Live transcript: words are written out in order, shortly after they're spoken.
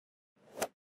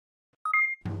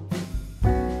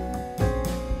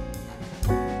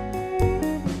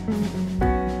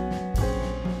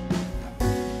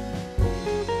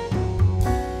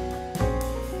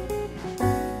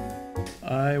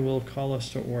call us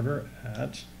to order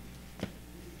at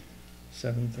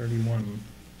 7:31.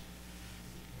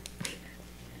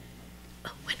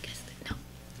 Oh, one guest, no.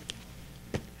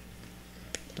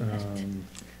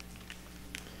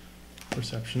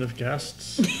 Reception of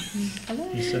guests,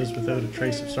 he says without a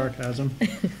trace of sarcasm.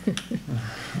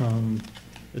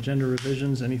 Agenda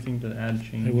revisions, anything to add,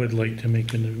 change? I would like to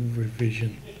make a new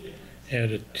revision,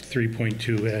 add a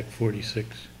 3.2 Act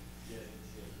 46.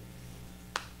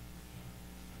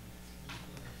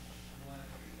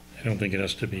 I don't think it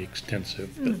has to be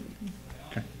extensive, but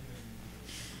Okay.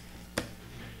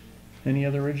 Any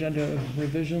other agenda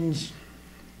revisions?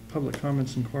 Public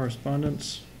comments and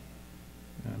correspondence?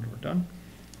 And we're done.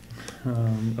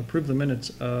 Approve the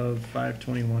minutes of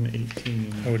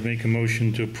 5/21/18. I would make a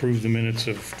motion to approve the minutes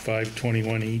of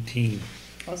 5/21/18.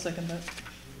 I'll second that.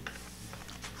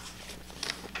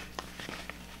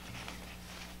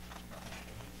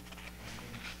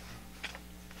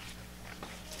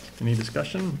 Any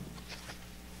discussion?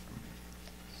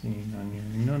 Seeing none,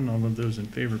 hearing none, all of those in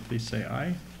favor, please say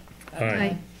aye.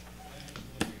 Aye.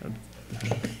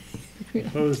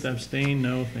 Opposed, abstained,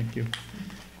 no, thank you.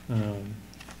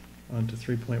 On to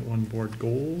 3.1 board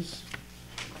goals.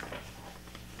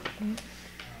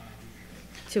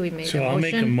 Should we make a So motion? I'll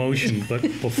make a motion, but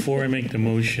before I make the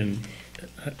motion,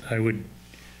 I would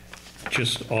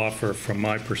just offer, from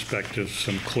my perspective,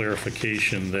 some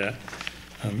clarification that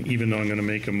even though I'm going to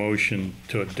make a motion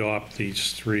to adopt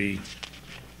these 3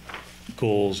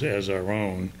 goals as our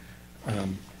own,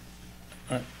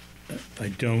 I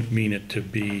don't mean it to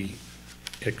be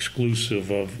exclusive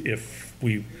of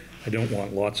I don't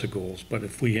want lots of goals, but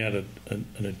if we had an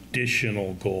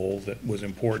additional goal that was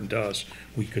important to us,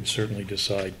 we could certainly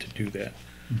decide to do that.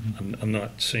 Mm-hmm. I'm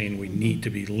not saying we need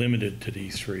to be limited to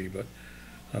these 3, but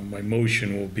my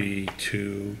motion will be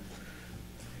to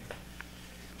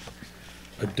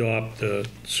adopt the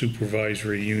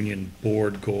supervisory union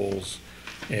board goals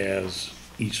as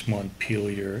East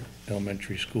Montpelier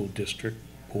Elementary School District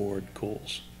board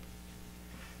goals.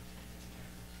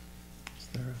 Is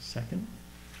there a second?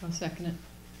 I'll second it.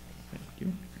 Thank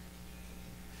you.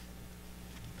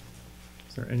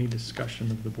 Is there any discussion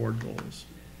of the board goals?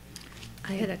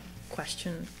 I had a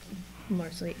question,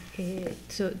 Marsley.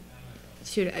 So,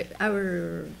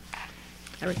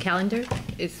 our calendar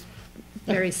is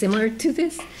very similar to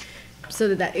this,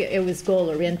 so that it was goal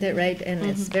oriented, right? And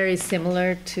it's very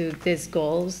similar to these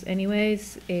goals,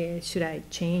 anyways. Should I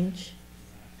change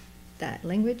that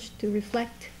language to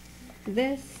reflect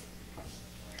this?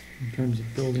 In terms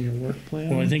of building a work plan?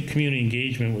 Well, I think community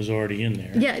engagement was already in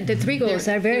there. Yeah, the 3 goals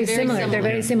are very similar. They're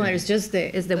very similar. It's just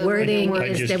the wording.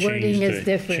 I just changed is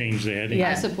different. Change the heading.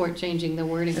 Yeah. I support changing the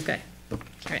wording. Okay. All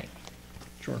right.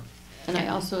 Sure. And I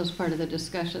also, as part of the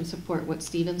discussion, support what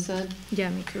Stephen said, Yeah,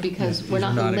 me too. because Yeah, we're these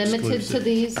are not not limited to exclusive.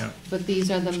 these, Yeah. but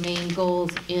these are the main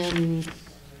goals in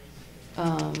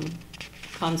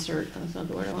concert, that's not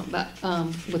the word I want, but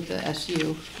with the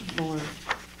SU board.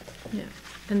 Yeah.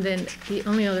 And then the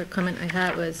only other comment I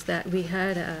had was that we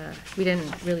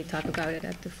didn't really talk about it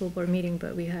at the full board meeting,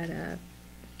 but we had a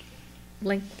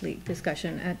lengthy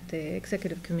discussion at the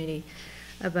executive committee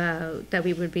about that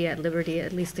we would be at liberty,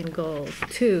 at least in goal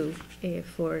 2,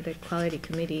 for the quality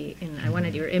committee. And I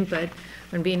wanted your input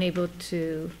on being able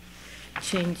to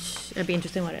change, I'd be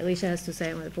interested in what Alicia has to say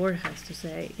and what the board has to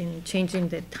say in changing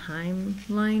the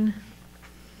timeline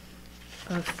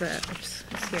of the, oops,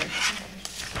 it's here.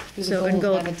 Do the So in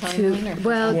goals goal have a 2, timeline, or-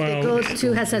 well, Well, the goal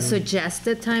 2 has a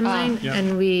suggested timeline, Yeah.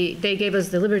 and they gave us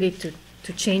the liberty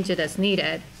to change it as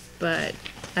needed, but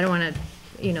I don't want to,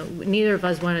 neither of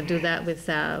us want to do that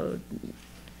without,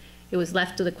 it was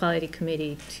left to the quality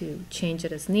committee to change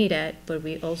it as needed, but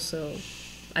we also,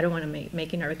 I don't want to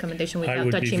making a recommendation I without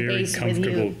would be touching very base with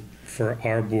comfortable you. for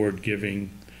our board giving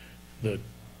the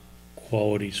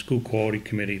school quality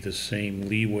committee the same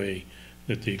leeway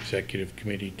that the executive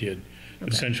committee did.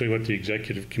 Okay. Essentially what the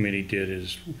executive committee did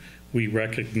is we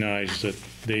recognized that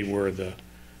they were the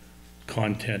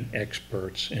content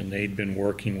experts and they'd been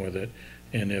working with it.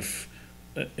 And if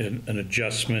an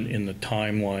adjustment in the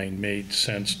timeline made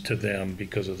sense to them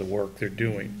because of the work they're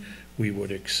doing, we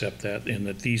would accept that, and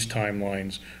that these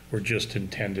timelines were just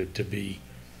intended to be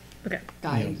Okay.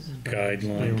 Guides.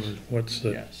 guidelines. What's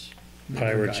the Yes.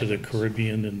 Pirates of the Guidelines.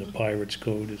 Caribbean, and the Pirates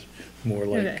Code is more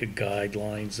like Okay.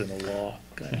 guidelines than a law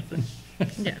kind of thing.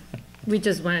 Yeah, we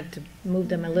just wanted to move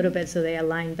them a little bit so they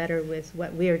align better with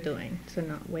what we're doing, so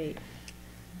not wait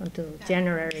until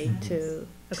January to,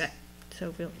 okay,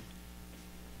 so we'll.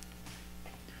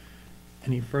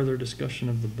 Any further discussion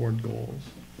of the board goals?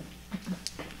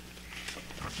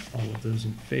 All of those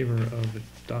in favor of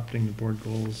adopting the board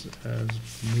goals as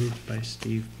moved by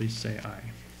Steve, please say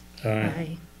aye.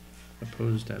 Aye.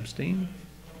 Opposed, abstain?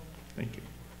 Thank you.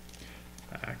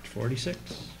 Act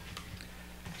 46.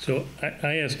 So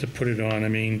I asked to put it on, I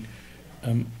mean,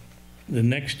 the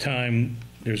next time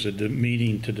there's a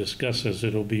meeting to discuss this,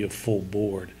 it'll be a full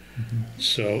board.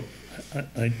 So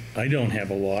I don't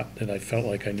have a lot that I felt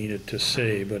like I needed to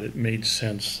say, but it made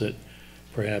sense that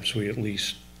perhaps we at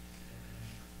least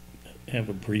have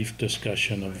a brief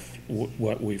discussion of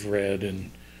what we've read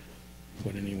and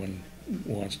what anyone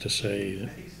wants to say,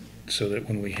 so that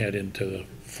when we head into the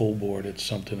full board, it's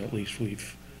something at least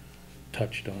we've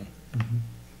touched on.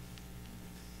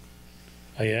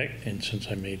 And since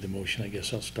I made the motion, I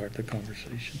guess I'll start the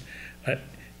conversation. I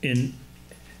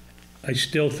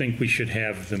still think we should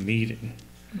have the meeting,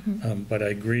 but I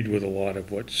agreed with a lot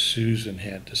of what Susan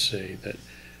had to say, that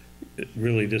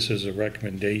really this is a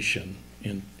recommendation,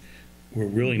 and we're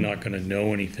really not going to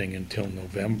know anything until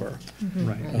November.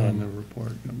 Right, when the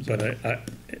report comes out. But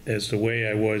as the way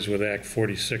I was with Act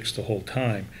 46 the whole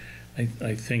time,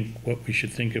 I think what we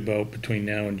should think about between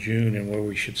now and June, and where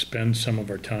we should spend some of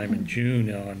our time in June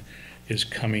on, is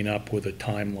coming up with a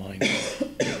timeline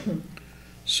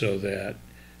so that,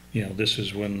 you know, this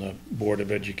is when the Board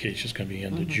of Education is going to be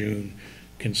end of June,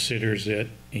 considers it,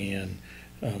 and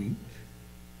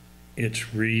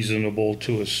it's reasonable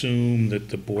to assume that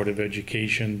the Board of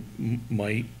Education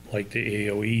might, like the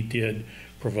AOE did,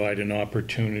 provide an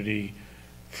opportunity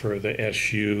for the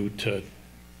SU to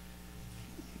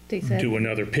do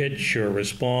another pitch or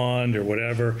respond or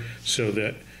whatever, so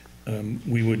that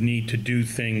we would need to do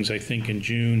things, I think, in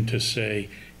June to say,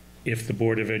 if the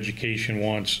Board of Education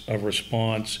wants a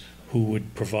response, who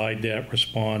would provide that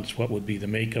response, what would be the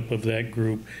makeup of that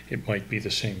group. It might be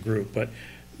the same group, but,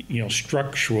 you know,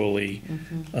 structurally,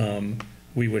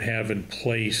 we would have in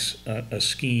place a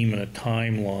scheme and a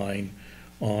timeline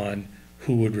on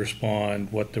who would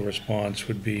respond, what the response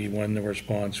would be, when the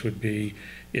response would be,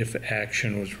 if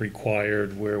action was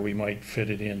required, where we might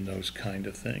fit it in, those kind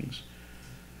of things.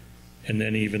 And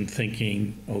then even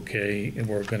thinking, okay,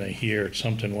 we're going to hear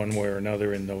something one way or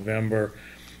another in November,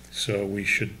 so we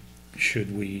should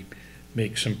we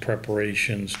make some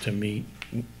preparations to meet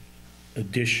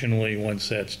additionally once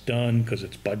that's done, because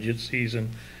it's budget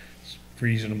season, it's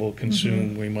reasonable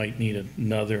consume, we might need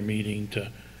another meeting to,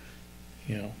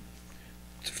 you know.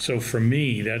 So for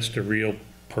me, that's the real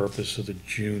purpose of the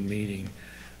June meeting.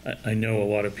 I know a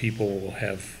lot of people will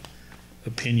have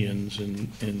opinions and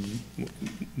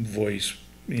voice,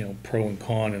 you know, pro and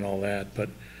con and all that, but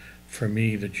for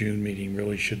me, the June meeting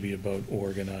really should be about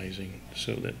organizing,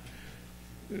 so that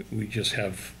we just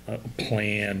have a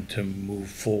plan to move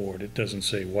forward. It doesn't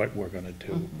say what we're going to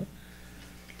do.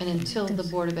 And until the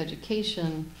Board of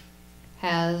Education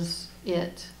has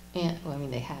it, and, well, I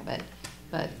mean, they have it,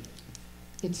 but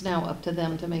it's now up to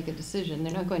them to make a decision.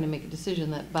 They're not going to make a decision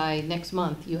that by next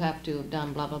month you have to have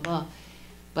done blah, blah, blah.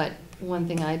 But one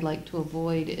thing I'd like to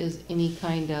avoid is any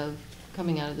kind of,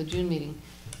 coming out of the June meeting,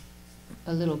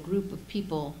 a little group of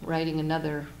people writing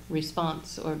another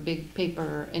response or big paper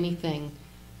or anything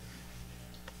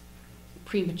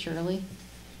prematurely.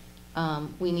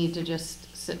 We need to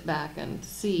just sit back and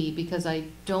see, because I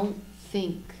don't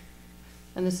think,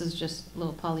 and this is just a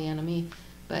little Pollyanna me,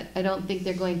 but I don't think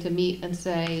they're going to meet and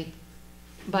say,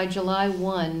 by July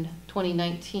 1,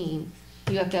 2019,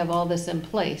 you have to have all this in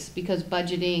place, because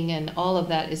budgeting and all of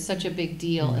that is such a big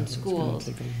deal in schools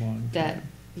that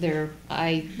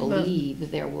I believe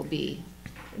that there will be.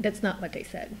 That's not what they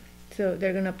said. So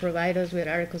they're going to provide us with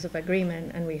articles of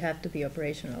agreement, and we have to be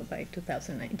operational by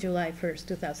July 1st,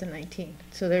 2019.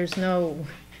 So there's no...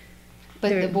 But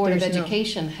the Board of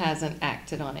Education hasn't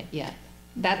acted on it yet.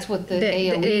 That's what the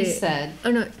AOE said.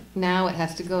 Oh, no. Now it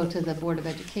has to go to the Board of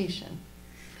Education.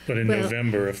 But in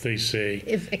November, if they say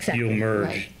you'll merge,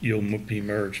 right, you'll be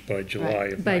merged by July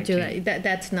of 19. By July,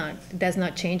 that's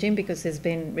not changing, because it's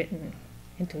been written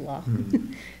into law.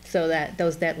 So that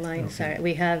those deadlines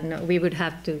are, we would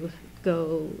have to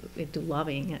go into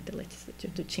lobbying at the legislature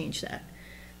to change that,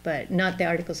 but not the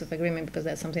articles of agreement, because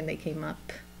that's something they came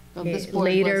up Well, this board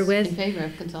later was with. in favor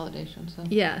of consolidation, so.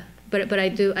 Yeah, but I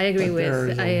agree But with.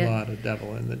 there's a lot of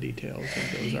devil in the details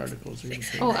of those articles.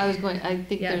 Oh, I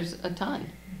think Yeah. there's a ton.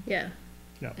 Yeah.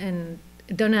 Yeah. And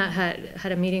Donna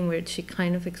had a meeting where she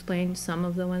kind of explained some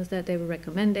of the ones that they were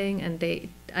recommending, and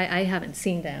I haven't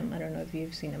seen them. I don't know if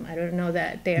you've seen them. I don't know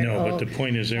that they're all. No, but the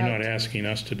point is, they're not out. asking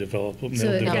us to develop them.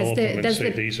 So They'll develop them and that's say,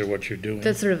 the- these are what you're doing.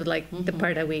 That's sort of like the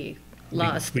part that we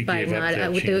lost we by gave up not,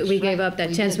 that we chance. gave up that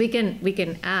We chance. did. We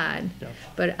can add, Yeah.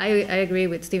 but I agree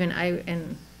with Stephen,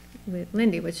 and with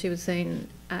Lindy, what she was saying,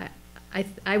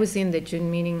 I was seeing the June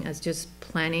meeting as just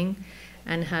planning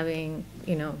and having,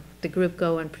 the group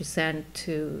go and present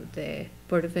to the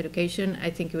Board of Education. I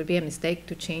think it would be a mistake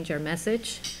to change our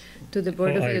message to the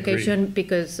Board of I agree. Education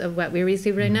because of what we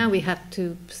receive right now. We have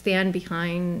to stand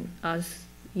behind us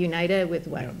united with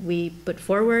what Yeah. we put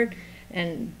forward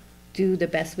and do the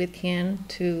best we can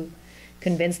to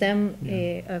convince them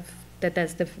that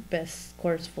that's the best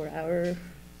course for our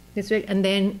district. And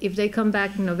then if they come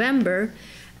back in November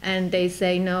and they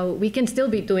say, no, we can still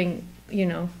be doing,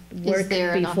 work Is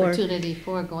there an before. opportunity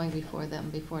for going before them,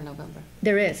 before November?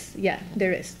 There is, yeah,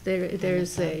 there is.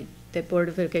 There's the Board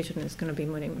of Education is going to be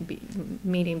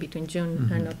meeting between June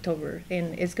and October.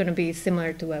 And it's going to be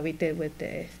similar to what we did with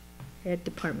the Ed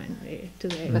department.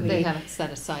 But they haven't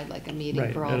set aside like a meeting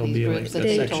Right, for all it'll these be like groups the that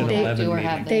they Section told them to 11 do or meeting.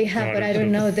 have They they? have, but I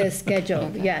don't know the schedule.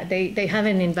 Okay. Yeah, they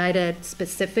haven't invited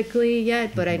specifically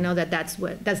yet, but I know that that's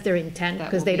their intent, That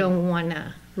because will they be- don't want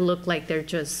to look like they're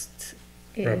just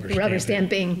Rubber rubber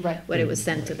stamping. stamping Right. what it was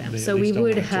sent to them. They at So we least don't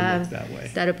would want it to look have that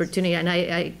way. that opportunity, and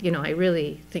I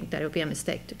really think that it would be a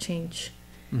mistake to change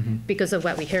Mhm. because of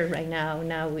what we hear right now.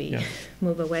 Now we Yeah.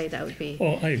 move away, that would be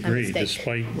Well, I a agree, mistake.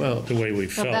 despite Well- the way we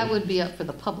Well, that felt. would be up for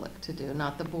the public to do,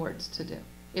 not the boards to do.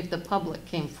 If the public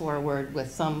came forward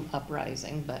with some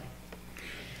uprising, but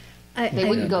they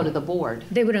wouldn't go to the board.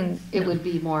 They wouldn't. It no. would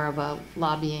be more of a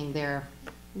lobbying their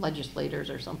legislators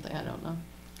or something, I don't know.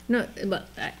 No, but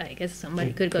I guess somebody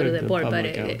It could go to the board, but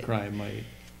public it, outcry might,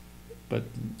 but,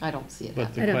 I don't see it but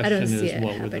happening. the I don't question see is, it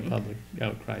what would the happening. public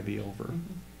outcry be over, Mhm.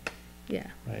 yeah.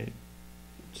 right?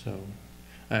 So,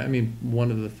 I mean,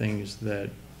 one of the things that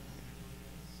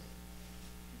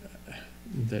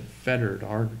fettered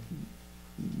our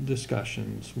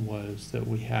discussions was that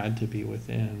we had to be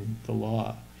within the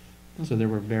law. So there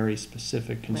were very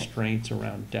specific constraints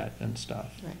around debt and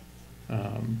stuff.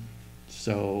 Right.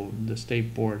 So the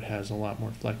state board has a lot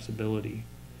more flexibility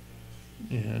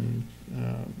in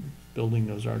building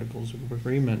those articles of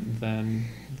agreement than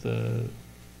the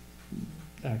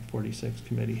Act 46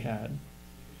 committee had,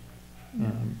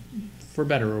 for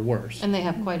better or worse. And they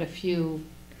have quite a few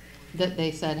that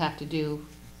they said have to do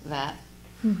that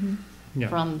Mhm. Yeah.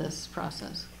 from this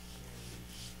process.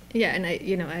 Yeah, and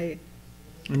I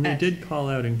And they did call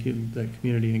out that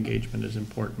community engagement is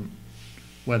important,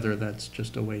 whether that's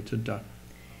just a way to duck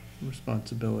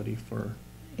responsibility for.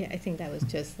 yeah, I think that was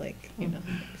just like,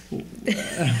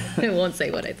 I won't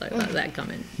say what I thought about that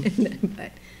comment.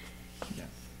 But, Yeah.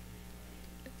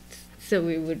 so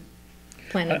we would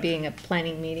plan on being a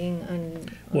planning meeting on.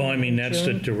 Well, I mean, that's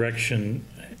the June? direction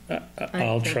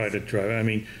I'll think try so. to drive. I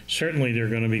mean, certainly there are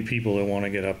going to be people that want to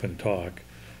get up and talk.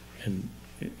 And,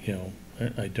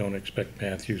 I don't expect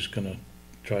Matthew's going to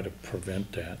try to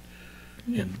prevent that.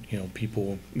 Yeah. And, people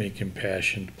will make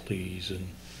impassioned pleas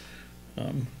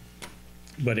and,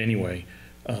 but anyway,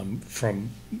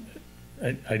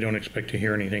 I don't expect to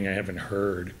hear anything I haven't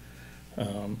heard.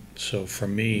 So for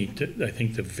me, I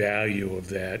think the value of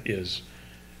that is,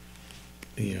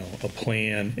 a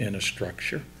plan and a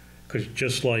structure. Because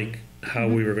just like how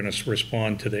we were going to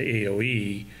respond to the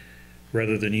AOE,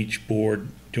 rather than each board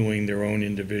doing their own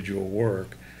individual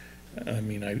work, I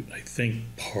mean, I think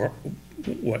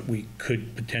what we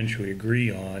could potentially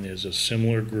agree on is a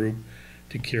similar group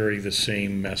to carry the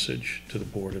same message to the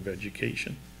Board of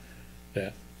Education.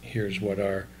 That here's what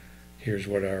our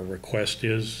request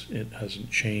is. It hasn't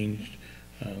changed.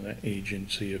 The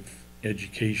Agency of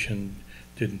Education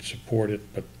didn't support it,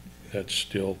 but that's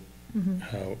still Mhm.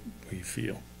 how we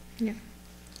feel. Yeah.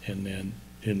 And then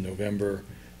in November,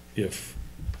 if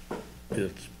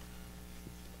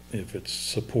it's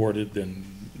supported, then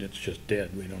it's just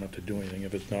dead. We don't have to do anything.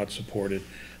 If it's not supported,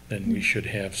 then we should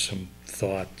have some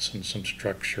thoughts and some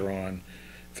structure on.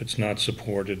 If it's not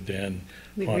supported, then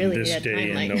We on really this need a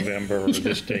day in timeline. November or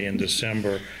this day in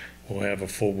December, we'll have a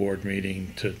full board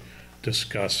meeting to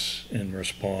discuss and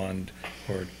respond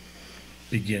or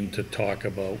begin to talk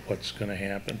about what's going to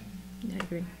happen. I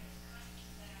agree.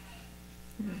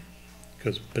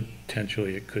 Because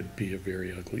potentially it could be a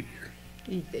very ugly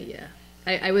year. Yeah,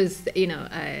 I was,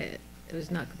 I was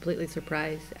not completely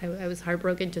surprised. I was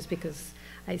heartbroken just because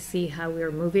I see how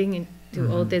we're moving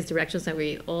into all these directions and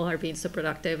we all are being so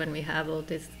productive and we have all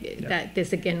this, that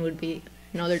this again would be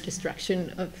another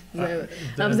destruction of the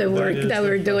work is that the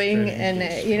we're doing. frustrating And,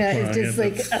 piece. it's just Well,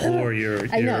 like. at the floor,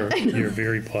 I know. you're a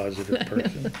very positive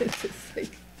person. It's just like,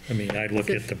 I mean, I look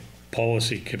at the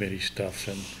policy committee stuff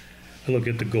and I look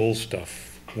at the goal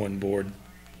stuff. One board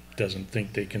doesn't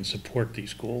think they can support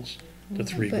these goals, the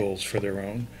three But- goals for their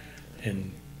own.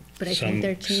 And But I think some,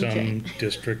 they're changing. some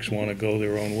districts want to go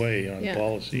their own way on Yeah.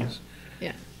 policies.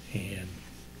 yeah, And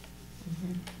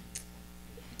Mhm.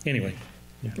 anyway,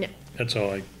 Yeah. that's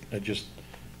all I just,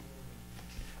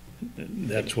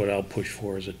 that's what I'll push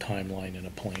for, is a timeline and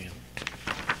a plan.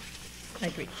 I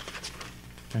agree.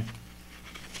 Okay.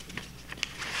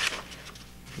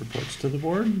 Reports to the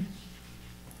board? I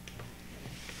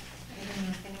don't know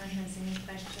if anyone has any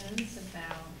questions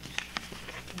about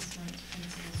this month's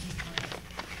principal's report.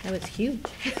 That was huge.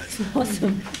 It was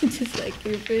awesome. Just like,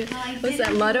 it Well, I was a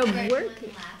didn't lot do of a good work.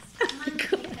 one last month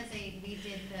because we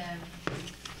did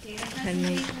the data I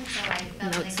made presentation, so I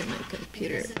felt notes like in my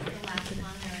computer. because it was the last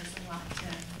one, there was a lot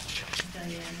to fill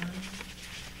you in on.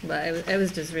 But it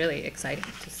was just really exciting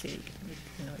to see,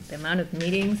 you know, the amount of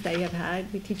meetings that you have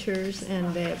had with teachers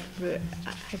and I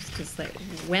was just like,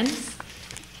 when?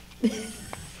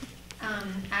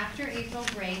 After April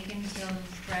break until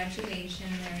graduation,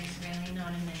 there is really not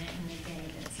a minute in the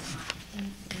day that's not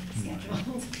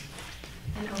scheduled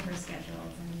and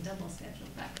overscheduled and double scheduled,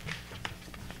 but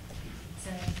it's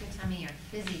a good time of year,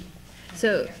 busy. time of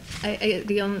So, year.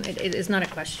 the only, it's not a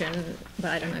question,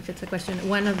 but I don't know if it's a question.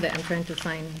 One of the, I'm trying to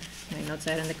find my notes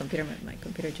out on the computer, my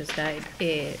computer just died.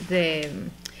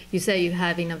 You say you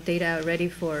have enough data already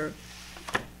for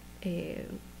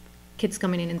kids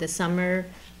coming in the summer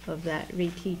of that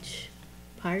reteach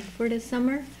part for the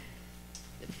summer?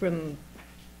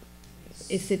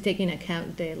 Is it taking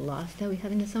account the loss that we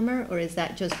have in the summer, or is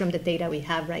that just from the data we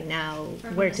have right now,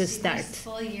 From where the to students'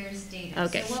 start? Full year's data.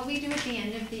 Okay. So what we do at the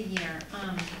end of the year,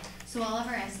 so all of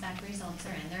our SBAC results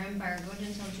are in. They're embargoed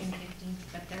until June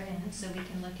 15th, but they're in, so we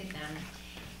can look at them.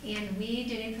 And we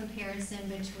did a comparison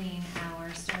between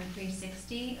our Star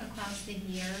 360 across the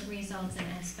year results and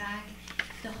SBAC.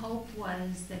 The hope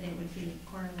was that it would be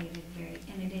correlated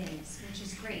and it is, which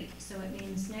is great. So it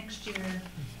means next year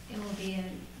it will be a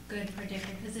good predictor,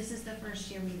 because this is the first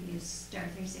year we've used Star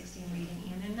 360 in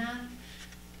reading and in math.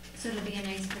 So it'll be a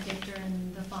nice predictor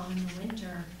in the fall and the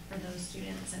winter for those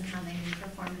students and how they may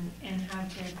perform and how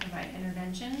to provide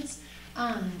interventions.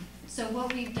 So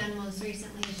what we've done most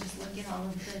recently is just look at all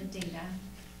of the data,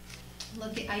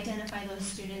 identify those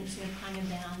students who have kind of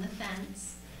been on the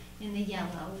fence, in the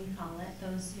yellow, we call it,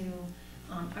 those who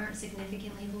aren't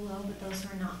significantly below, but those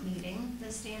who are not meeting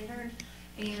the standard,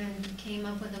 and came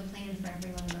up with a plan for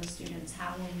every one of those students.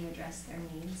 How will we address their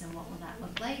needs and what will that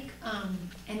look like?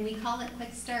 And we call it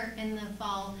Quick Start in the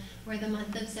fall, where the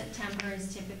month of September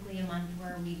is typically a month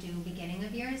where we do beginning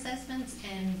of year assessments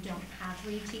and don't have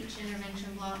reteach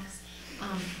intervention blocks.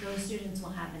 Those students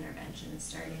will have interventions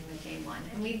starting with day one.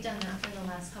 And we've done that for the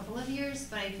last couple of years,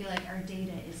 but I feel like our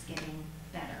data is getting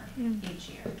better each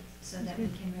year so that we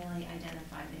can really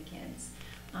identify the kids.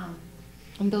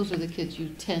 And those are the kids you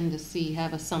tend to see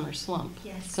have a summer slump.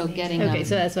 Yes, So they getting do. Okay, them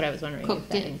so that's what I was wondering. if cooked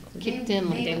that in, included- kicked in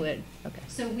like They that. would, okay.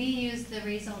 So we use the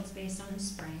results based on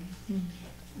spring. Mm.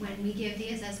 When we give the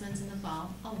assessments in the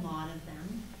fall, a lot of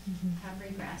them Mhm. have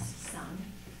regressed, some.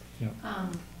 Yep.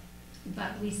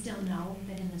 But we still know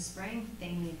that in the spring,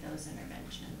 they need those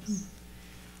interventions.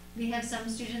 We have some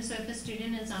students, so if a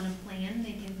student is on a plan,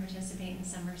 they can participate in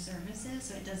summer services,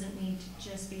 so it doesn't need to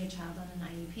just be a child on an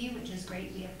IEP, which is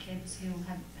great. We have kids who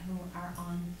are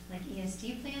on like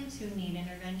EST plans who need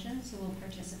interventions, who will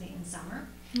participate in summer,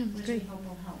 Oh, that's which we great. hope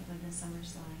will help with the summer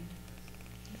slide.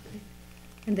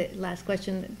 And the last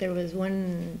question, there was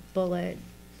one bullet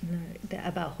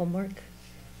about homework.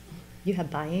 You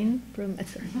have buy-in from,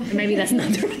 maybe that's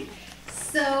not the right.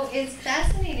 So it's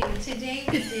fascinating. Today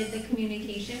we did the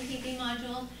communication PP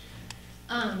module,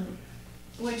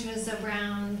 which was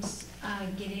around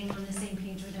getting on the same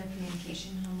page with our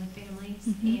communication home with families.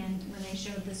 Mhm. And when I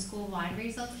showed the school-wide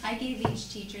results, I gave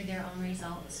each teacher their own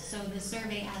results. So the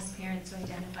survey asked parents to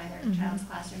identify their Mhm. child's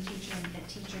classroom teacher, and the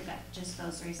teacher got just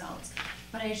those results.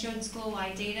 But I showed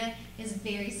school-wide data is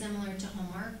very similar to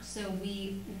homework, so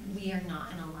we are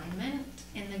not in alignment,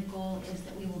 and the goal is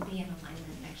that we will be in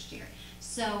alignment next year.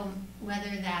 So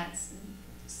whether that's,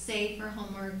 say for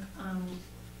homework,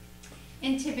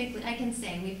 and typically, I can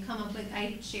say, we've come up with,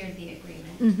 I shared the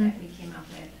agreement Mhm. that we came up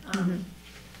with. Mhm.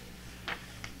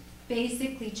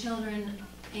 Basically, children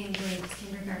in grades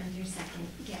kindergarten through second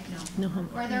get No no homework.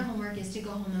 homework. Or their homework is to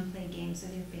go home and play games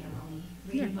with your family,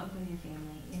 read Yeah. a book with your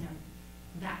family, you know,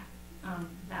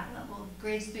 that level.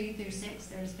 Grades 3 through 6,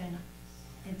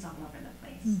 it's all over the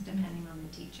place, Mhm. depending on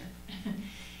the teacher.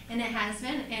 And it has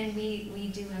been, and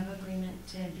we do have agreement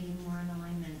to be more in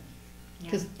alignment. Yeah.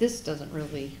 Because this doesn't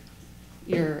really,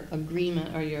 your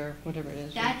agreement or your, whatever it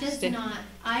is. That your does stick. not,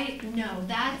 no,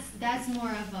 that's more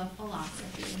of a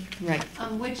philosophy. Right.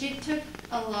 Which it took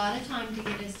a lot of time to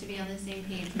get us to be on the same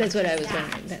page. with That's what I the was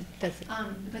staff. wondering, that's,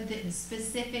 But the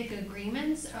specific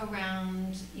agreements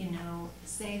around,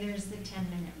 say there's the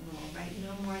 10-minute rule, right?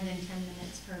 No more than 10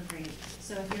 minutes per grade.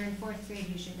 So if you're in 4th grade,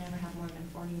 you should never have more than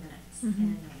 40 minutes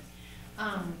in a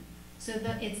night. So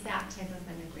it's that type of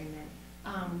an agreement.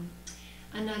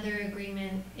 Another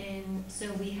agreement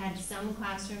so we had some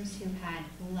classrooms who had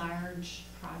large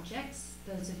projects.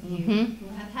 Those of you who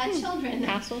have had children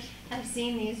Hassles? have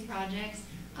seen these projects.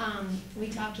 We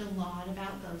talked a lot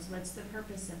about those. What's the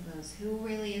purpose of those? Who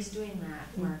really is doing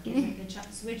that work? Is it the child,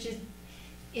 which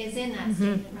is in that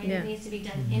statement, right? Yeah. It needs to be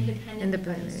done independently by the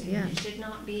Independently, student. yeah. It should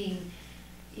not be,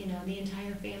 the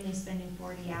entire family spending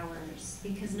 40 hours,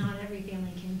 because not every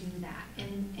family can do that.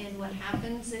 And what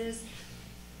happens is,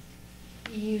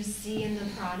 you see in the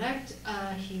product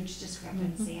a huge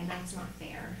discrepancy, and that's not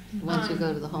fair. Once you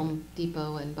go to the Home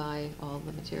Depot and buy all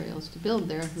the materials to build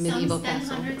their medieval Some spend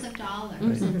castle. hundreds of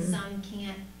dollars, Mhm. and some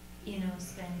can't,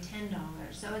 spend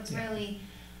 $10. So it's really,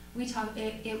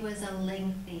 it was a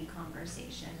lengthy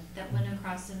conversation that went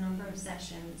across a number of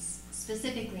sessions,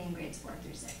 specifically in grades 4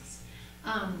 through 6.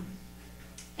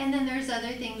 And then there's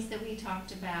other things that we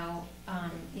talked about,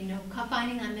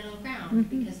 finding that middle ground,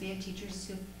 because we have teachers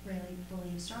who really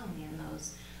believe strongly in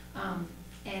those,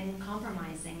 and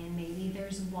compromising, and maybe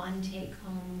there's one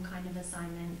take-home kind of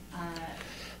assignment,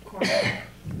 quarter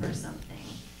or something.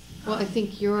 Well, I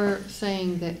think you're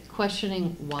saying that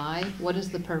questioning why, what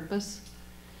is the purpose?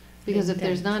 Because if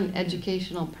there's not an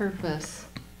educational purpose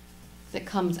that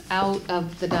comes out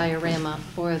of the diorama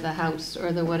or the house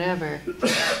or the whatever,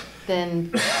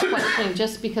 then questioning,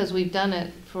 just because we've done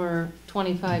it for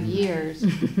 25 years,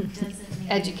 Doesn't mean.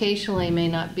 educationally may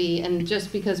not be, and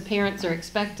just because parents are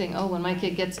expecting, oh, when my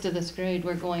kid gets to this grade,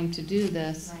 we're going to do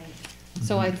this. Right,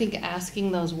 So I think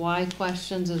asking those why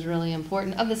questions is really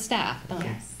important, of the staff,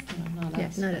 yes. not yeah,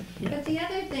 us. not it, yeah. But the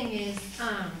other thing is,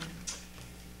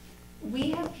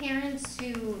 we have parents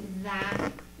who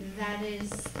that is,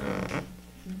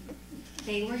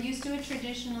 they were used to a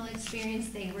traditional experience,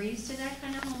 they were used to that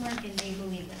kind of homework, and they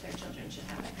believe that their children should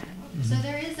have that kind of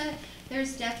homework. So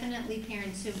there's definitely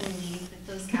parents who believe that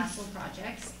those castle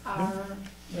projects are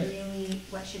really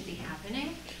what should be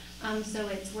happening. So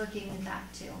it's working with that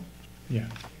too. Yeah,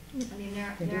 I mean,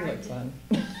 They do look fun.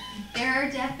 there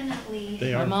are definitely.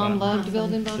 they My are mom fun. loved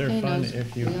building They're fun volcanoes.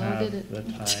 if you We all did have it. the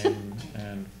time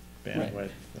and bandwidth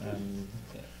and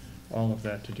all of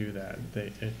that to do that.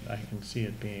 I can see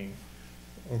it being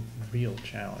a real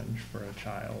challenge for a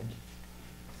child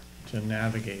to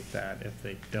navigate that if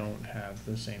they don't have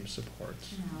the same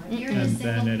supports. No, if you're in a And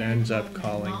single then it parent ends up home that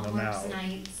calling mom them works out.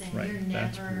 nights and Right, you're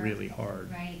that's never- really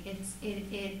hard. Right,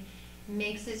 it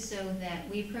makes it so that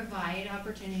we provide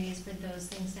opportunities for those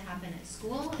things to happen at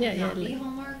school Yeah, and yeah, not be like-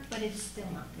 homework, but it's still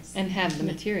not the same. And have the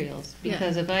materials, Yeah.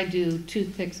 because if I do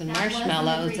toothpicks and That was an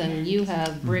marshmallows and agreement. you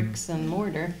have bricks and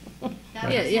mortar,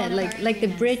 That Yeah, was yeah, one of our like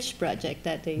the agreements. bridge project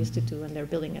that they used to do when they're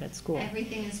building it at school.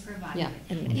 Everything is provided. Yeah.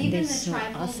 And Even they're the so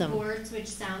tribal awesome. boards, which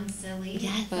sounds silly,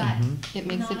 Yes. but Mhm. it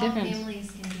makes a not all difference. families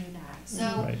can do that. Mm-hmm.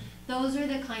 So Right. those are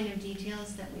the kind of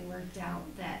details that we worked out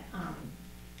that,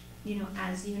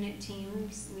 as unit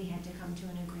teams, we had to come to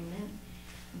an agreement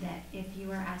that if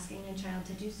you are asking a child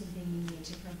to do something, you need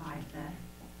to provide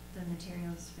the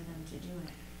materials for them to do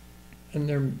it. And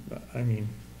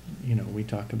we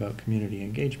talk about community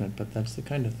engagement, but that's the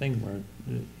kind of thing where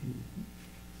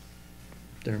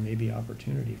there may be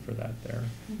opportunity for that there.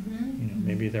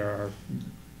 Maybe there are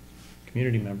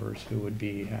community members who would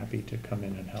be happy to come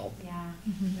in and help. Yeah,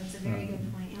 Mhm. that's a very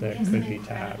good point. And we that have some could be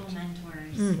incredible tapped.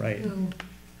 mentors Mm. Right. who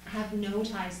have no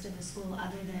ties to the school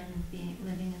other than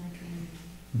living in the community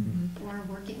Mhm. or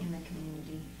working in the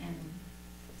community and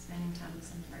spending time with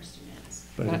some of our students.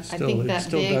 But I it think that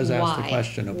still big does ask the why.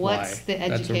 question of why. What's the That's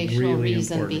a educational really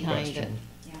reason important behind it? question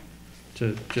Yeah.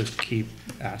 To just keep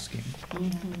asking,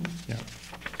 Mhm. yeah.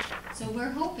 So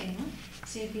we're hoping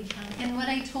to become, and what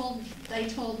I told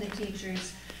the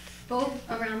teachers, both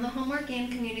around the homework and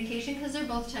communication, because they're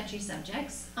both touchy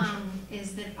subjects,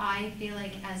 is that I feel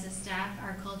like as a staff,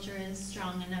 our culture is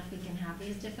strong enough, we can have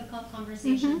these difficult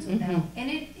conversations Mhm. without,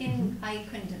 Mhm. and I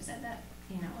couldn't have said that,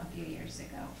 a few years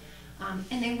ago.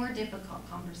 And they were difficult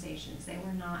conversations, they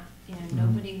were not,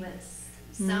 nobody was,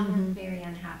 some were Mhm. very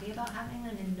unhappy about having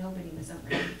them, and nobody was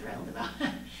overly thrilled about it.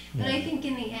 But Yeah. I think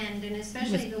in the end, and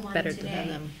especially It's the one better to have today,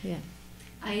 them, yeah.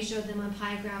 I showed them a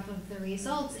pie graph of the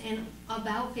results, and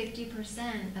about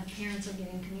 50% of parents are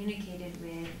getting communicated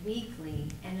with weekly,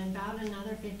 and about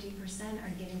another 50% are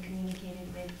getting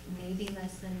communicated with maybe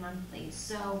less than monthly.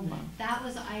 So that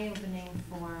was eye-opening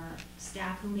for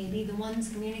staff who may be the ones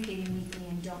communicating weekly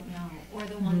and don't know, or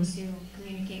the ones who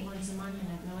communicate once a month and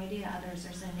have no idea others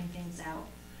are sending things out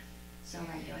so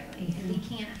regularly, and we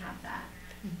can't have that.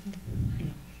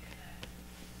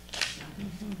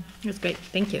 That's great,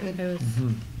 thank you. It was-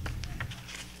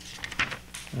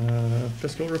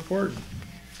 Fiscal report.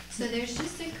 So there's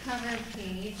just a cover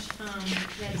page,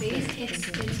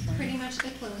 it's pretty much the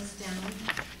close down.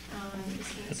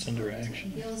 That's under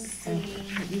action. You'll see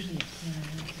Usually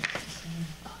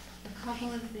a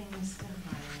couple of things to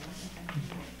highlight, if I can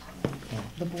get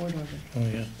it to the board order. Oh,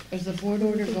 yeah. Is the board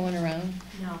order going around?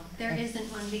 you. No, there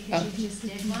isn't one because you just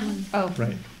did one. Oh.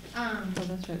 Right. Oh,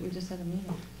 that's right, we just had a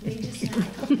meeting. We just had a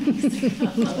couple weeks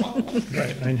ago.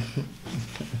 Right, I know.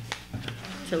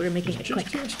 So we're making it quick.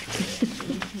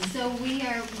 So we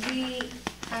hit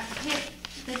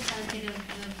the target of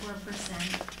the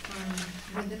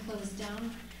 4%, with the close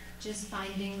down, just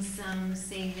finding some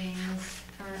savings,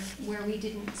 or where we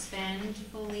didn't spend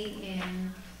fully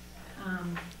in,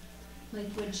 like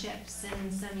wood chips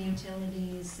and some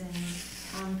utilities and,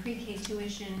 pre-K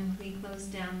tuition, we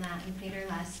closed down that and paid our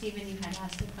last. Stephen, you had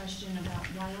asked a question about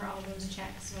why were all those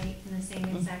checks right in the same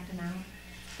exact amount?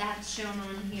 That's shown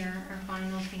on here, our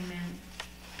final payment.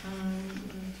 I'm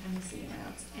trying to see what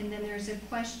else. And then there's a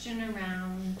question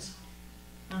around,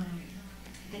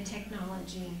 the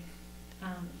technology.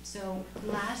 So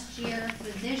last year,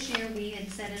 for this year, we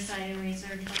had set aside a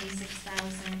reserve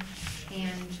 26,000,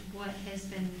 and what has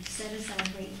been set aside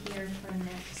right here for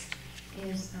next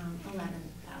is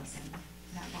 11,000,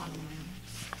 that bottom line.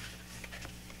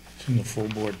 It's in the full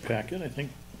board packet, I think.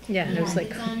 Yeah, it was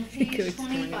like, It's on I think it page was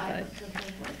 25 of the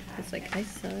full board It's like, packet. I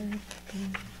saw it.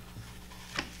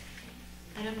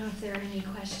 I don't know if there are any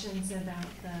questions about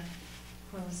the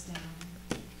close down.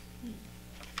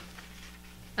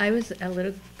 I was a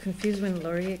little confused when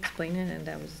Lori explained it, and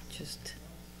that was just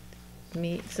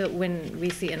me. So when we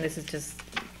see, and this is just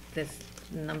this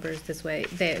numbers this way,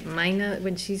 the minor,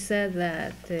 when she said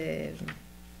that the,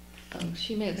 Oh,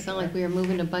 she made it sound like we were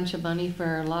moving a bunch of money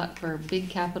for big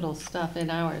capital stuff in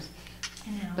ours.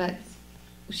 I know. But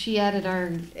she added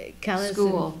our Callis.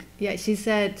 school. Yeah, she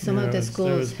said some Yeah, of the it was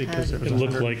schools because have. it It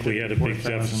looked like we had a big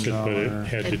deficit, but it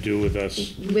had to do with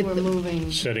us We With were the- moving.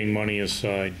 setting money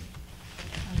aside.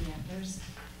 Oh, yeah, there is.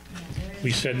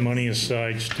 We set money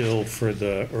aside still for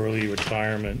the early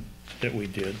retirement that we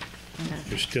did.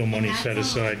 There's still money set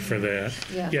aside for that.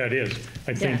 Yeah. Yeah, it is.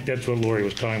 I Yeah. think that's what Lori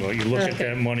was talking about. You look at Okay.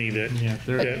 that money that, Yeah,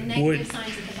 there, The that negative would,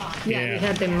 signs at the bottom. Yeah, we Yeah.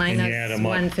 had the And you add minus 'em up.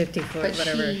 154, But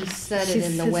whatever. she said She it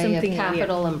in the said way something of weird.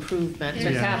 capital improvements, or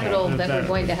Yeah. capital Yeah. that we're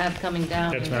going to have coming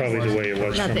down. that's probably the way it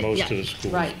was for Nothing, most yeah. of the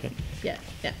schools. Right. but Yeah,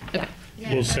 yeah, Yeah. okay.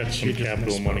 Yeah, We'll but set I some think,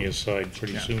 capital misspoke. money aside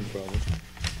pretty Yeah. soon, probably.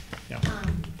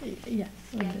 Yeah.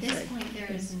 At this point, there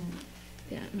isn't,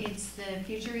 Yeah. it's the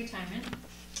future retirement,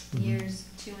 Mhm. years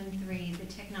 2 and 3, the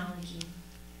technology.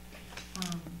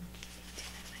 I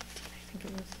think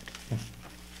it was.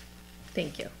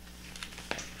 Thank you.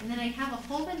 And then I have a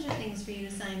whole bunch of things for you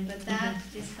to sign, but that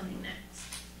is coming next.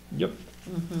 yep.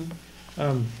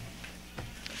 Mhm.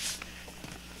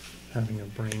 Having a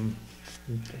brain,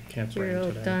 cancer We're all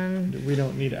today. done. We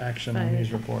don't need action on Fine.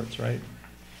 these reports, right?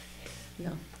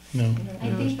 No. No. I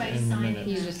think by In the signing. minutes.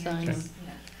 You them, just you're sign them.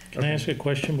 yeah. Can I ask a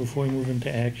question before we move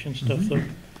into action stuff, Mhm.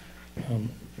 though?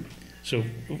 So,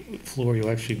 Flor, you'll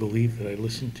actually believe that I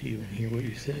listen to you and hear what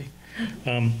you say.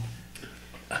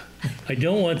 I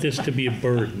don't want this to be a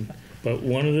burden, but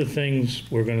one of the things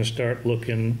we're gonna start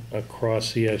looking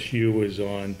across the SU is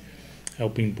on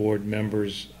helping board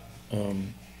members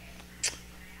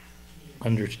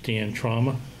understand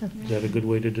trauma. Is that a good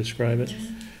way to describe it?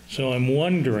 So I'm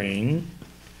wondering,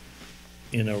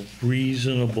 in a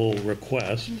reasonable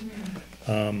request,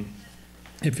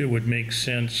 if it would make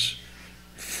sense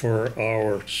for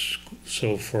our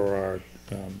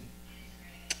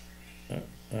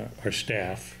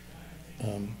staff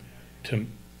to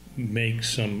make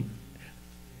some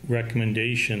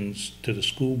recommendations to the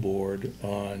school board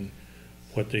on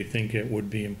what they think it would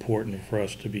be important for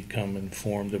us to become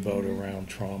informed about around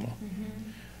trauma.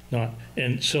 Not,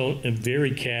 and so,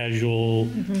 very casual,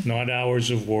 not hours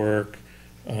of work.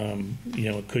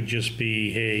 It could just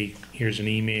be, hey, here's an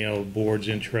email, board's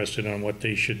interested on what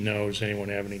they should know. Does anyone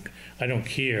have any? I don't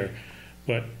care,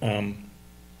 but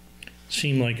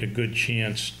seemed like a good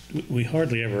chance. We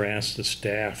hardly ever ask the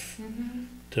staff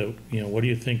to, what do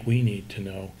you think we need to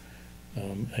know?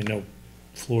 I know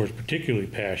Floor is particularly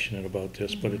passionate about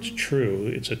this, but it's true.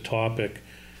 It's a topic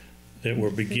that we're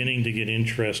beginning to get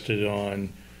interested on.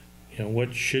 You know,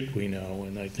 what should we know?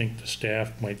 And I think the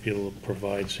staff might be able to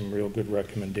provide some real good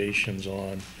recommendations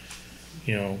on,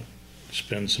 you know,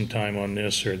 spend some time on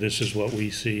this, or this is what we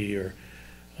see, or,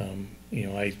 you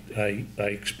know, I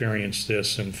experienced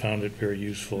this and found it very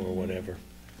useful, or whatever.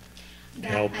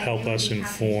 Help us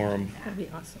inform That'd be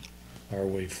awesome. our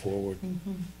way forward.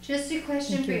 Just a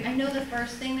question Thank for you. you. I know the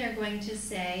first thing they're going to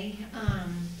say,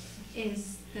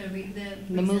 is the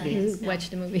The movie. resilience film. Watch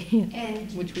the movie.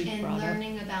 And, Which we and brought up.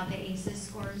 learning about the ACEs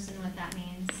scores and what that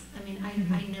means. I mean,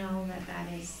 I know that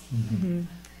that is, Mhm.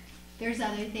 there's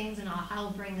other things, and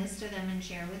I'll bring this to them and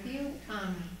share with you.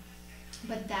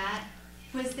 But that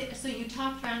was, so you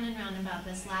talked round and round about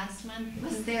this last month.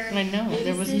 Was there I know, a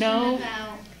there was decision no-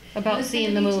 About was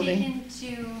seeing the gonna be movie. taken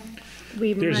to,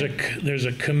 We There's might- there's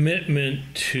a commitment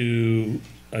to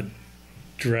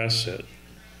address it.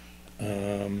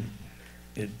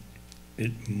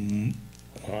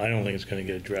 Well, I don't think it's going to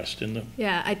get addressed in the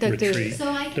Yeah, I thought there retreat. was, so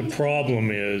I The can.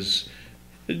 problem is,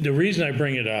 the reason I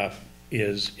bring it up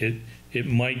is it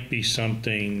might be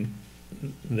something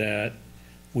that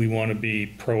we want to be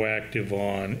proactive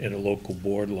on at a local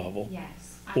board level.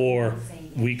 Yes. I Or would say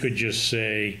we yes. could just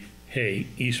say, hey,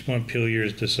 East Montpelier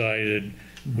has decided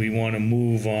we want to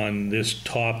move on this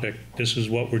topic. This is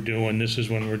what we're doing. This is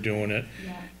when we're doing it.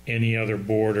 Yeah. Any other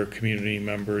board or community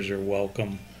members are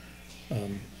welcome.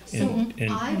 So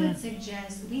and- I would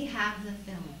suggest, we have the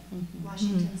film, Mhm.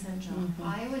 Washington Central. Mhm.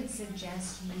 I would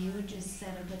suggest you just set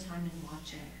up a time and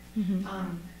watch it.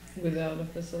 Mhm. Without a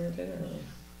facilitator?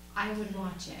 I would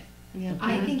watch it. Yeah.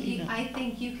 I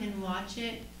think you can watch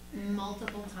it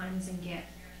multiple times and get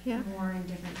Yeah. more and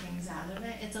different things out of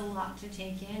it. It's a lot to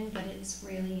take in, but it's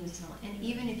really useful. And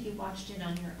even if you watched it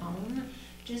on your own,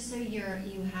 just so you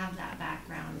have that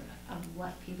background of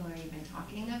what people are even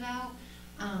talking about,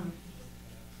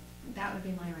 that would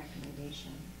be my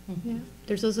recommendation. Yeah.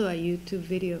 There's also a YouTube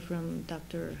video from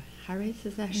Dr. Harris,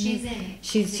 is that her She's name? in it.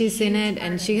 She's a in huge it, part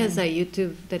and of she it. has a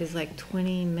YouTube that is like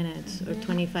 20 minutes or Mhm.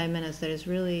 25 minutes that is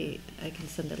really, I can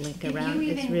send the link If around. you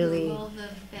It's even really, Google the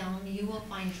film, you will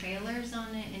find trailers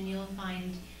on it, and you'll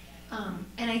find,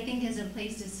 and I think as a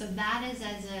place to, so that is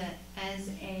as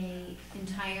a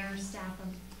entire staff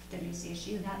of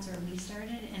WCSU, that's where we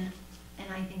started, and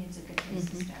I think it's a good place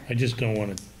to Mhm. start. I just don't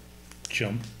want to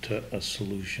jump to a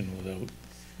solution without,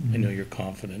 I know you're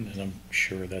confident, and I'm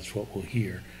sure that's what we'll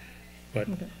hear, but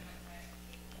Okay.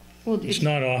 Well, it's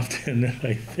not often that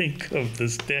I think of the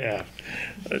staff.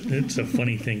 It's a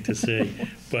funny thing to say,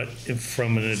 but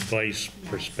from an advice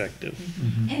perspective.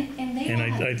 And they And all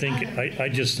have I think, other I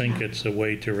just think things. it's a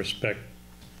way to respect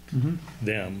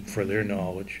them for their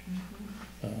knowledge,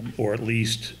 or at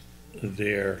least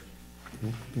their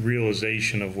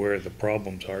realization of where the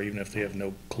problems are, even if they have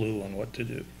no clue on what to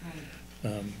do.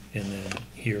 Right. And then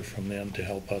hear from them to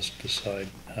help us decide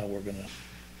how we're gonna,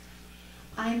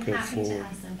 I'm go happy forward. to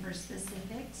ask them for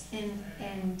specifics,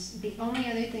 and the only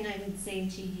other thing I would say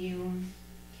to you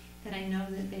that I know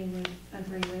that they would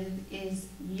agree with is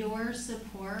your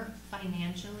support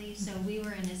financially. So we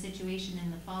were in a situation in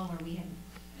the fall where we had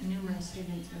numerous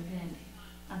students within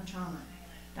of trauma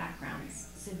backgrounds,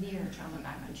 severe trauma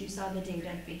backgrounds. You saw the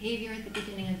data of behavior at the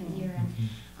beginning of the year,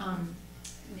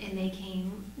 and they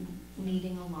came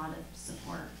needing a lot of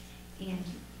support, and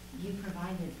you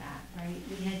provided that, right?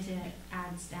 We had to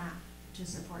add staff to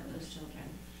support those children.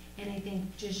 And I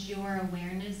think just your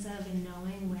awareness of and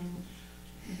knowing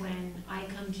when I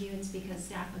come to you, it's because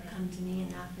staff have come to me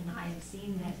enough and I have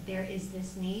seen that there is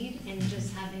this need, and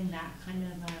just having that kind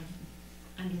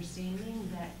of understanding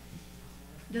that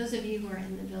those of you who are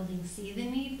in the building see the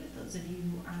need, but those of you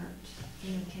who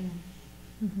aren't, can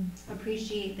Mhm.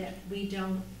 appreciate that we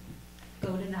don't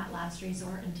go to that last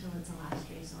resort until it's a last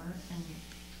resort, and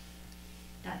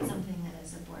that's something that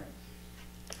as a board,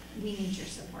 we need your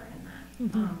support in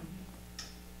that. Mhm.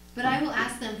 But I will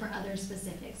ask them for other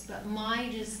specifics, but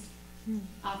just Mm.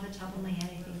 off the top of my head,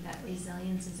 I think that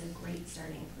resilience is a great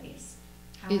starting place,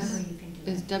 Is- however you can do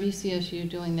Is it. WCSU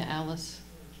doing the Alice?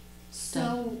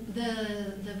 So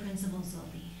the principals will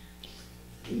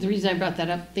be. The reason I brought that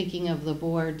up, thinking of the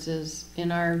boards, is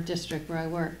in our district where I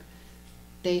work,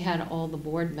 they had all the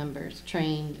board members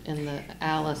trained in the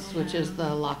Alice, which is the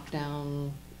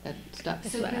lockdown stuff.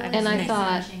 That's So what I- Bill is And I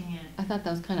thought- researching it. I thought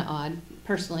that was kind of odd,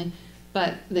 personally,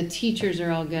 but the teachers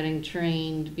are all getting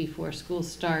trained before school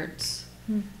starts.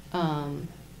 Mm.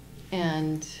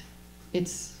 And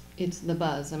it's the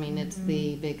buzz, I mean, it's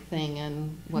the big thing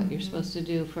and what you're Mhm. supposed to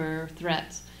do for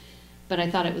threats. But I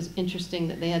thought it was interesting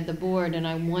that they had the board, and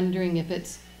I'm wondering if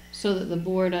it's so that the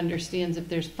board understands if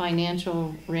there's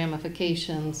financial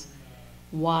ramifications,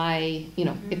 why, you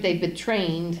know, if they've been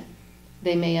trained,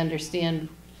 they may understand.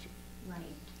 Right.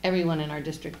 Everyone in our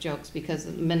district jokes because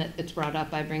the minute it's brought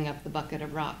up, I bring up the bucket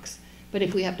of rocks. But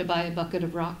if we have to buy a bucket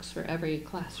of rocks for every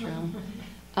classroom,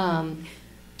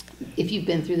 if you've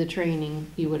been through the training,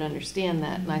 you would understand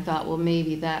that. And I thought, well,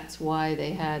 maybe that's why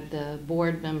they had the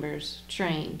board members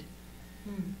trained.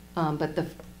 But the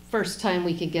first time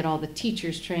we could get all the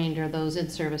teachers trained are those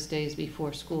in-service days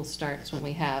before school starts when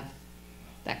we have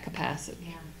that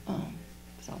capacity. Yeah.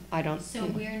 So I don't. So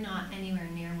we're not anywhere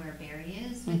near where Barry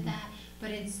is with that,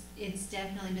 but it's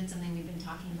definitely been something we've been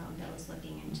talking about. Bill is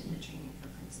looking into the training for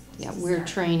principals. Yeah, to we're start.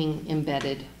 training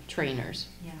embedded trainers.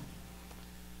 Yeah.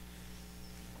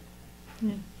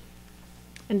 Yeah.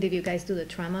 And did you guys do the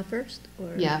trauma first,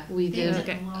 or? Yeah, we They did did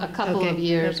Okay. a couple of Okay,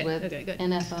 years okay, with okay, good.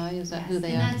 NFI, is that who Yes,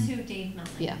 they and are? that's who Dave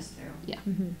Melnick Yeah. is through. Yeah.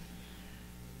 Mhm.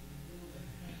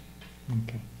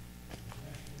 Okay.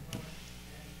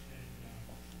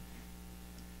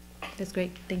 That's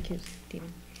great, thank you,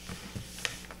 Stephen.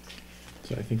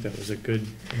 So I think that was a good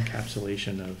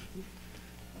encapsulation of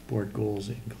board goals,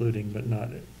 including but not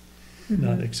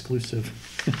Mhm. exclusive.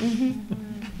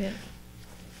 Yeah.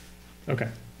 Okay.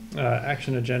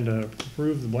 Action agenda,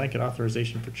 approve the blanket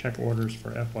authorization for check orders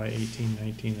for FY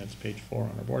 18-19. That's page 4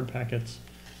 on our board packets.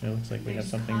 It looks like we have There's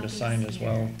something to copies sign as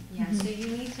well. here. Yeah, so Mhm.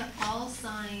 you need to all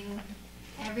sign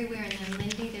everywhere, and then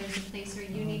Lindy, there's a place where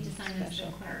you need to sign as the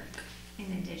Special. clerk in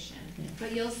addition. Yeah.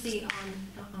 But you'll see on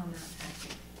that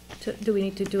packet. So do we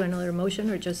need to do another motion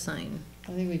or just sign?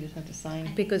 I think we just have to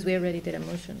sign. Because we already did a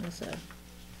motion as a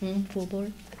Hmm? full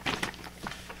board.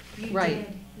 You Right.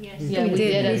 did, yes. Yeah, we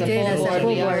did as a full board,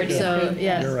 we already so, approved that.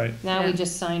 yes. You're right. Now we Yeah.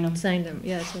 just sign them. Signed them,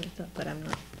 yeah, so I thought, but I'm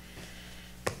not.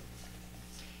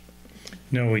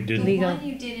 No, we The didn't, Legal. one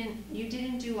you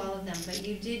didn't do all of them, but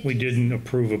you did. we do- didn't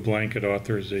approve a blanket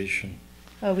authorization.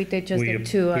 Oh, we did just We did ap-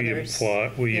 two we others.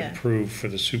 We Yeah. approved for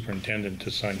the superintendent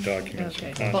to sign documents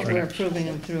and Okay. But we're contracts. approving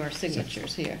them through our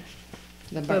signatures here.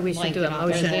 The But we should do a blanket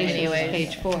motion authorization is anyway.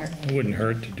 Page 4. It wouldn't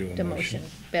hurt to do a The motion.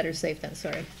 motion, better safe than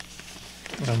sorry.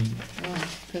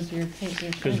 Because you're.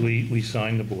 Because we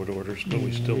signed the board orders, but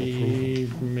we still approve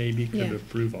them. We maybe could Yeah.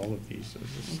 approve all of these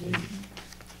as a slate.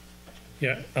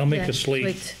 Yeah, I'll make Yeah, a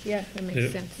slate Yeah, that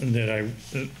makes sense. that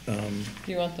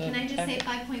Do you want the? Can I just say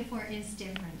 5.4 is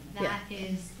different. That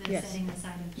is the Yes. setting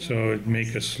aside of. the so I'd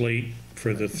make a slate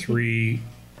for the 3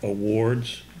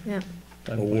 awards. Yeah,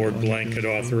 Award blanket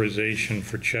authorization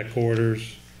for check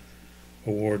orders,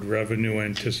 award revenue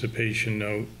anticipation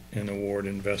note, and award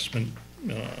investment.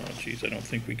 Geez, I don't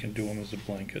think we can do them as a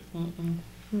blanket.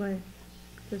 why?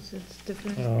 Because it's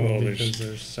different. Well, there's- Because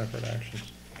there's separate actions.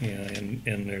 Yeah,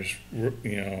 and there's, you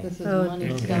know, This is Oh, money.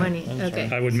 Okay. Got it. money, I'm okay.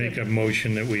 I would make a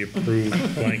motion that we approve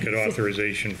blanket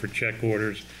authorization for check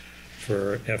orders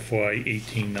for FY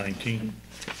 18-19.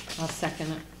 I'll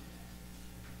second it.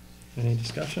 Any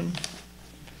discussion?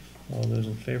 All those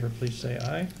in favor, please say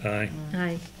aye. Aye,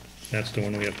 Aye. that's the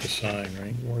one we have to sign,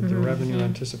 right? Award the Mhm. revenue Mhm.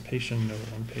 anticipation note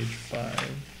on page 5.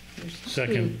 There's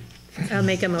Second. I'll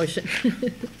make a motion.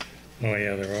 Oh,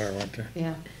 yeah, there are, aren't there? two.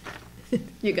 Yeah.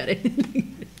 You got it.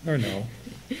 Or no?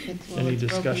 Any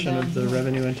discussion of the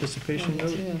revenue anticipation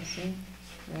note?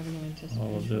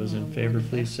 All of those in favor,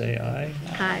 please say aye.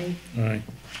 Aye. Aye.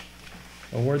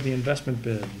 Award the investment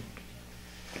bid.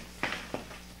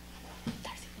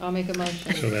 I'll make a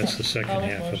motion. So that's the second I'll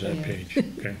make half of that motion. page,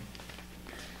 okay.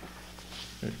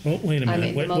 Well, wait a I minute,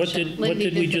 made the what motion. did Lindy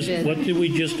we did the just, bid. what did we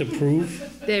just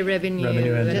approve? The revenue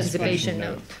Revenue anticipation anticipation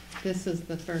note. This is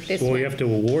the first. This Well, we one. have to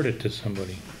award it to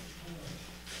somebody.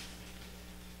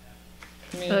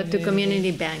 To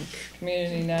community bank.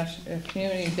 Community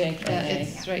Bank Yeah, NA.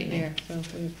 it's right here, so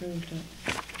if we approved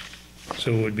it.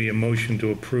 So it would be a motion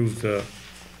to approve the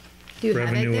Do you have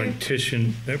it revenue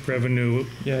there? revenue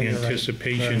Yeah, you're right.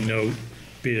 anticipation Right. note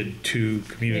bid to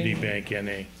Community Yeah. Bank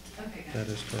NA. Okay, That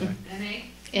is correct. NA,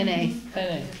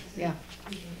 NA. yeah.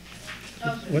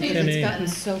 What Because it's NA? gotten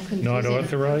so confusing. Not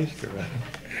authorized, or?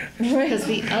 Because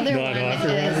the other Not one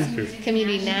authorized, or- is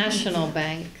Community National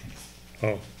Bank.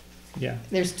 Oh, Yeah.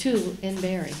 There's two in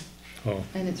Barry, oh,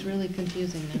 and it's really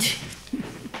confusing now.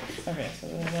 Okay, so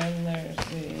then there's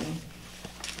the,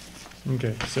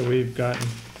 Okay, so we've gotten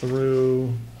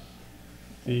through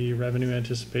the revenue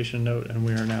anticipation note, and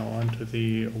we are now on to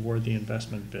the award the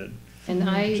investment bid. And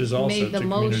I Which is also made the to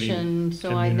community- motion, so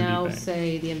I community now bank.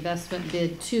 say the investment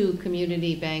bid to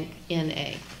Community Bank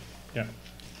NA. Yeah.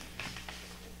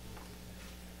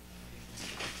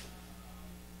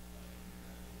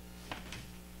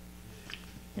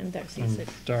 And Darcy And said,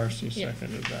 Darcy Yeah.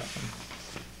 seconded that one.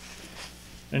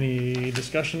 Any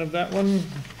discussion of that one?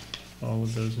 All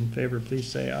of those in favor, please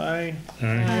say aye.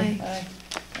 Aye.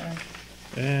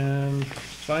 And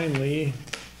finally,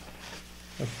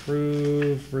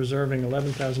 approve reserving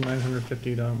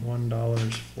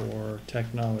 $11,951 for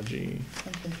technology.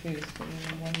 I'm confused, but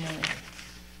there's one more.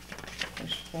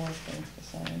 There's 4 things to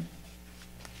sign.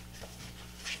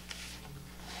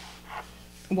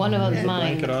 One of There's them's a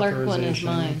mine, the blanket clerk one is authorization.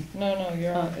 mine. No,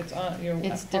 you're on, you're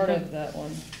It's part of different. that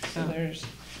one. So Oh. there's,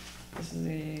 this is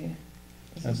the.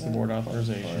 this That's is the board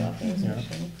authorization, Board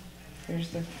authorization. Here's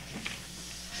the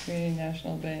Community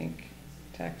National Bank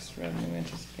tax revenue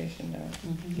anticipation note.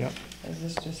 Mhm. Yep. Is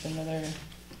this just another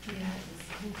Yeah.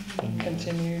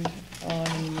 continued on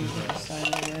and you need to sign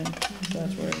it in? So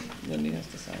that's where Lindy has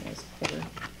to sign this footer.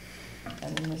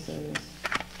 And then this is,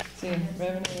 see,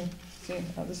 revenue,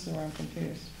 oh, this is where I'm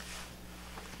confused.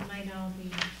 Might all be.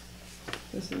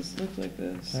 This is, look like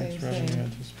the same Tax revenue thing.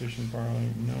 anticipation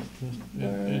borrowing, no,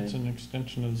 it's an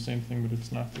extension of the same thing, but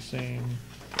it's not the same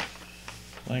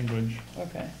language.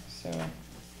 Okay, so.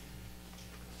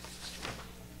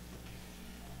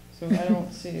 So I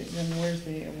don't see it, then where's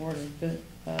the award of bid,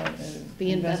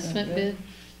 The investment bid?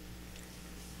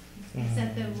 Is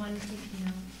that the one,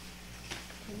 no?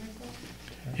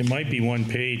 It might be one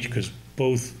page, because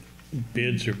both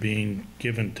bids are being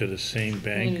given to the same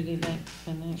bank. Community Bank.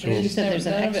 And So- then you said there's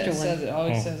an None of it extra says, one. it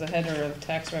always Oh. says a header of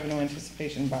tax revenue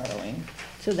anticipation borrowing.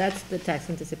 So that's the tax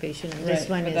anticipation, and this Right,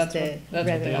 one but is that's the what- That's what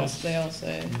revenue. they all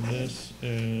say, This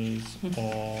is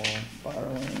all,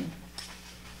 borrowing.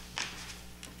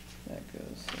 That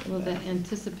goes. to Well, the back.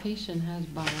 anticipation has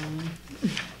borrowing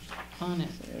on it.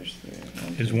 So there's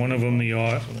 3. Is one of them the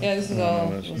Yeah, this is No, all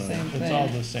that's the not. same thing. it's all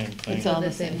the same thing. It's all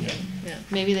the same Yeah. thing. Yeah.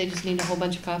 Maybe they just need a whole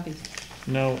bunch of copies.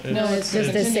 No, No, it's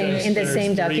just the same, just- in the there's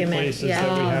same 3 document, places yeah.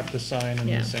 that we Oh. have to sign in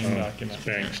Yeah. the same document. It's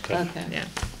bank stuff. Okay. Yeah,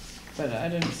 But I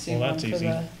didn't see Well, one that's for easy.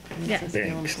 the, Yeah. This is still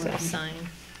Banks. so important. sign.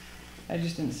 I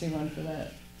just didn't see one for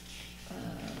that.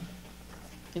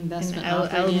 And Investment I'll,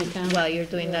 operating account. while you're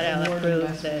doing that, I'll Award approve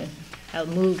investment. I'll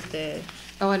move the,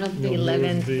 Oh, I don't You'll think move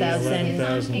the 11,000. $11,000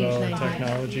 It's on page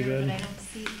technology bid. But I don't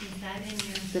see, is that in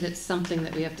your? that it's something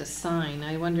that we have to sign.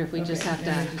 I wonder if we just Okay, have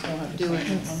maybe we to just don't have to do sign it.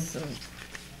 that one. so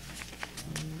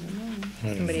I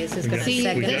don't somebody know. else is We gonna got- See,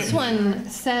 second. we got- this one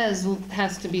says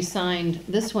has to be signed,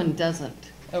 this one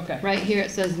doesn't. Okay. Right here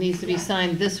it says needs to be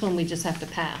signed, this one we just have to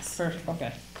pass. First,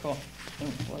 okay, cool.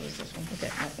 And what is this one? Okay.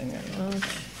 Nothing there. Oh,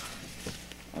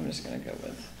 I'm just gonna go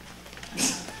with.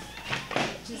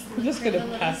 Just I'm just look for the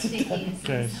gonna little pass it down. stickies.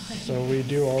 Okay, so we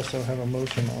do also have a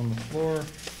motion on the floor.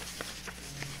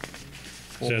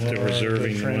 Is that the for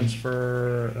reserving one?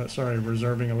 Transfer,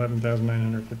 reserving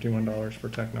 $11,951 for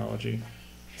technology.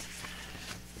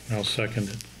 I'll second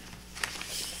it.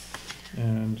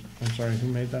 And, I'm sorry, who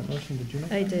made that motion? Did you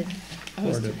make? I that? did.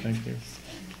 Laura did, thank you.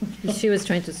 She was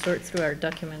trying to sort through our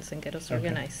documents and get us Okay.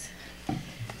 organized.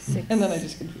 And then I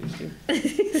just confused you.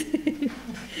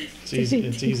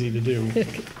 It's easy to do.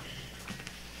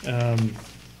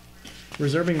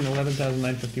 Reserving an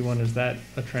 11,951, is that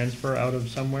a transfer out of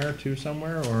somewhere to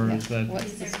somewhere, or is that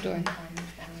What's the These are story?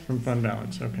 from fund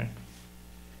balance? Okay.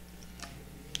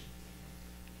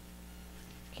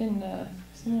 Can,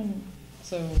 someone,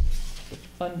 so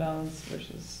fund balance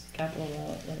versus capital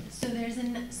balance, like, So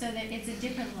so that it's a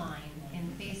different line,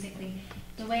 and basically,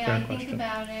 the way Fair I think question.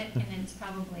 about it, and it's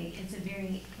a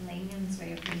very layman's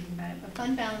way of thinking about it, but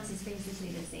fund balance is basically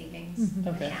the savings Mhm.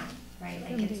 Okay. account, right?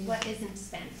 Like, it's what isn't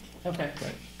spent. okay,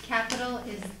 Capital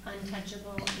is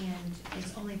untouchable, and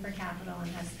it's only for capital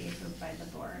and has to be approved by the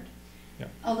board. Yeah.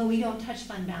 Although we don't touch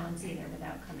fund balance either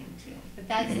without coming to, but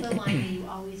that's the line that you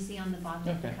always see on the bottom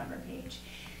of the Okay. cover page.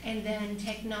 And then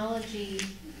technology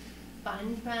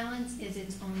fund balance is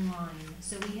its own line.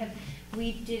 So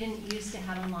we didn't used to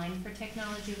have a line for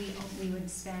technology, we would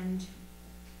spend,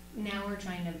 now we're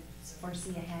trying to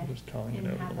foresee ahead Just calling it and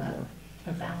out a have little more. a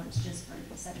Okay. balance just for,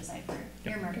 set aside for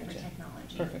earmark for Gotcha.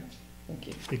 technology. perfect, thank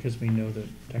you. Because we know that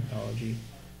technology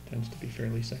tends to be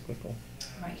fairly cyclical.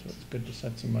 Right, So it's good to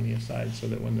set some money aside so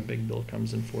that when the big bill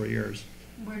comes in 4 years,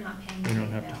 we're not paying. we the don't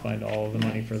big have to bill. find all of the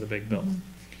money for the big bill. Mhm.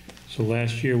 So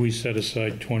last year, we set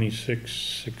aside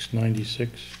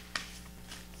 26,696.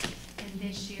 And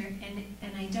this year, and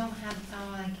I don't have,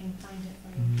 oh, I can find it for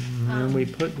you. And we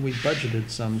budgeted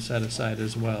some set aside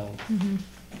as well. Mhm.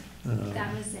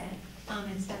 That was it.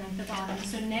 It's down at the bottom.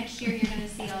 So next year, you're gonna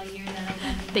see all year that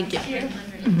 11, Thank you.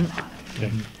 300 at the Mhm. bottom.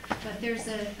 Okay. But there's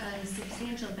a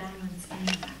substantial balance in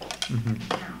that Mhm.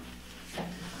 account.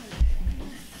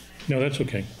 No, that's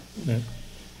okay. That-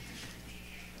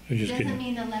 I was just Doesn't getting,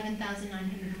 mean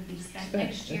 11,900 will be spent Spent.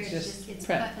 next year, It's it's just just, it's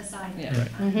prep. put aside. Yeah.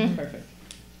 Right. Mhm. Perfect,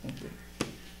 thank you.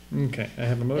 Okay, I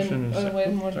have a motion and a Oh, wait,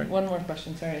 second. Sorry. one more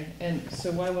question, sorry. And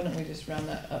so why wouldn't we just round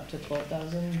that up to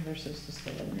 12,000 versus just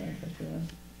 11,951?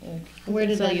 Like, Where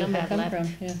did So that you number have come left.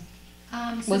 from? Yeah.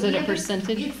 So Was it we a have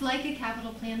percentage? It's like a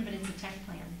capital plan, but it's a tech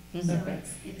plan, Mhm. so Okay.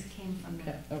 it's came from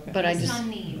Okay, that. okay. But I Based just- on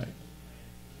need. Right.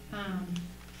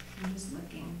 I'm just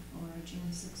looking for June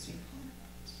 6th report.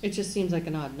 It just seems like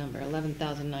an odd number,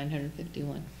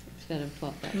 11,951 instead of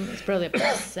 12,000. It's probably a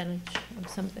percentage of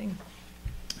something.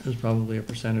 There's probably a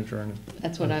percentage or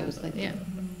That's what I was thinking. Yeah.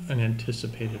 an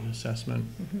anticipated assessment.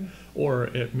 Mhm. Or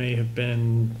it may have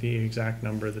been the exact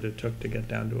number that it took to get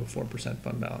down to a 4%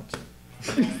 fund balance.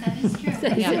 Yes, that is true.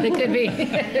 Yeah. It could be.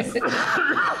 That is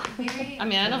very I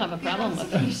mean, I don't have a good problem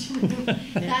with it. observation.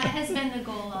 That has been the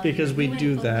goal all year. Because we went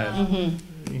do that. below, Mhm.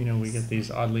 You know, we get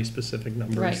these oddly specific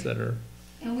numbers Right. that are,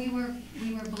 And we were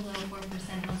below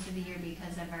 4% most of the year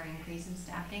because of our increase in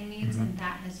staffing needs, Mhm. and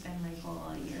that has been my goal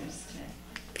all year is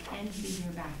to end the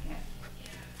year back at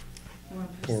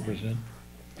 4%. 4%.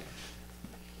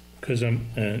 Because I'm,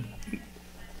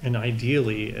 and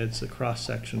ideally, it's a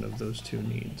cross-section of those two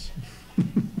needs.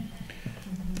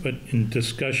 but in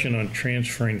discussion on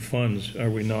transferring funds, are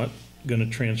we not gonna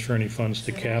transfer any funds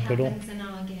to So capital? That happens in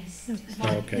August.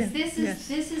 Oh, okay. Because Yes.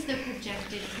 this is the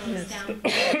projected close Yes. down.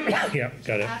 Yeah,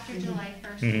 got it. After July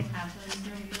 1st, Mhm. we'll have those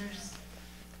numbers.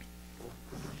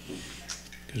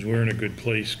 Because we're in a good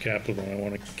place, capital, I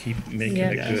want to keep making Yeah.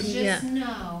 it Yes. good. Just Yeah.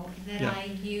 know that Yeah. I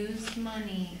used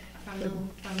money from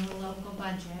the local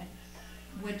budget,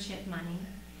 wood chip money,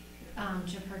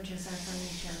 to purchase our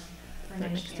furniture for For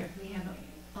next next year. We have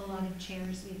a lot of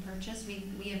chairs we purchased.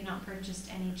 We have not purchased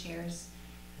any chairs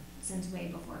since way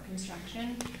before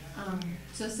construction.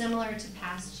 So similar to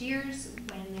past years,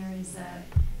 when there is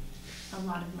a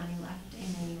lot of money left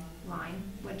in a line,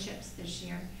 wood chips this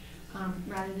year,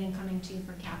 rather than coming to you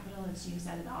for capital, it's used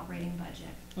out of the operating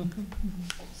budget, Mhm.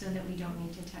 so that we don't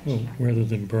need to touch Well, capital. rather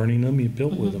than burning them, you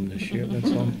built with them this year,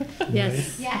 that's all.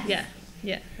 Yes, Yes. yeah,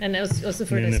 yeah. And also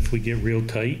for And then this, if we get real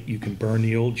tight, you can burn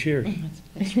the old chairs,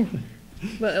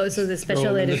 well, also the Throw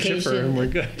special 'em in the chipper and we're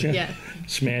education. good. Yeah,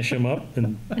 smash them up,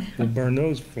 and we'll burn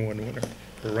those for one winter.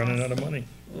 We're running out of money.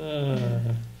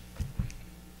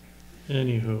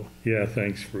 Anywho, Yeah,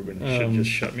 thanks, Ruben, you should just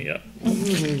shut me up.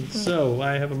 so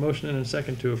I have a motion and a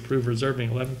second to approve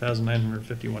reserving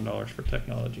 $11,951 for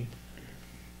technology.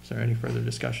 Is there any further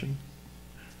discussion?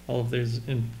 All of those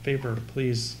in favor,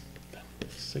 please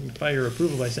signify your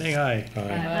approval by saying aye.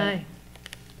 aye.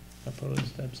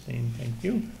 Opposed, abstained, thank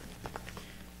you.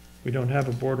 We don't have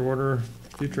a board order.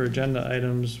 Future agenda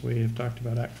items, we have talked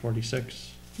about Act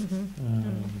 46. Mhm.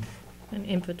 Um, An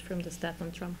input from the staff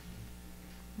on Trump.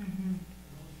 Mhm.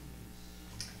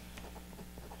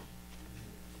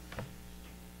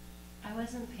 I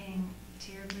wasn't paying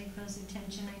terribly close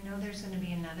attention. I know there's gonna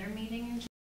be another meeting in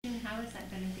June. How is that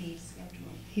gonna be scheduled?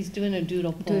 He's doing a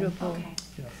doodle poll. Doodle poll. Okay.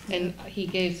 And he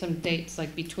gave some dates,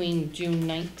 like between June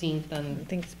 19th I and,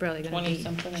 think it's probably gonna 20 be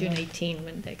something, I June know. 18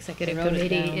 when the executive I wrote it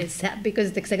committee down. is,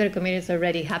 because the executive committee is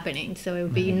already happening, so it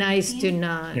would be nice to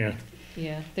not. Yeah,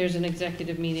 yeah, there's an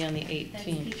executive meeting on the That's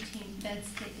 18th. 18, that's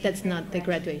the eighth That's grade not the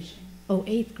graduation. Oh,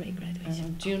 eighth grade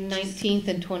graduation. June 19th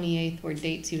and 28th were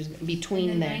dates he was, between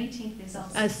And the there. 19th is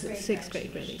also As sixth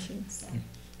grade graduation. so.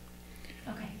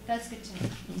 Okay, that's good to know.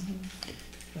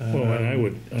 Mhm. well,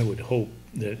 and I would hope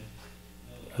that,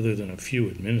 other than a few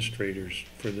administrators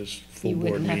for this full You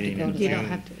board wouldn't have to meeting go in to You that. don't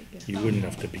June, have to. Yeah. you wouldn't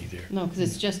have to be there. No, because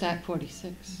it's just Act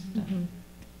 46. Mhm.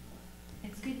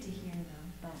 It's good to hear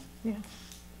though, but. Yeah.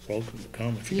 Welcome to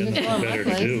come if You you got can nothing come better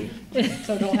my to do.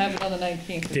 So don't have it on the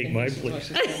 19th. Take my is what place.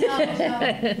 she's saying. No, it's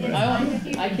fine if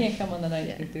you- I can't come on the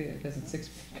 19th either, because it's 6th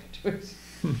grade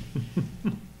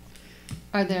graduation.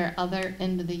 Are there other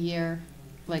end of the year,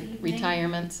 like Evening?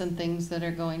 retirements and things that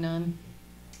are going on?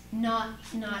 Not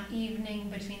evening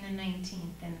between the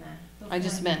 19th and the. I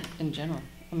just before- meant in general.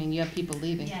 I mean, you have people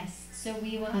leaving. Yes, so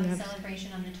we will have a Yep.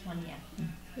 celebration on the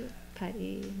 20th,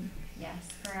 Patty. yes,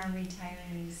 for our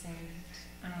retirees and,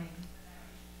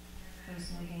 those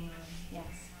moving on, yes.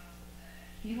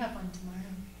 You have one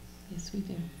tomorrow. Yes, we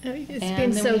do. It's And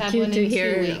been then so we have cute one to in 2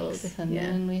 hear. all weeks, the- And yeah.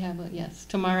 then we have, yes,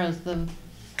 tomorrow's the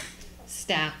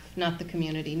staff, not the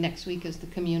community. Next week is the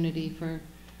community for,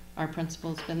 our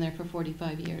principal's been there for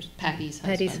 45 years, Patty's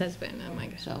husband. Patty's husband, oh my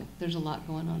gosh. So there's a lot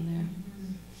going on there.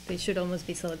 They should almost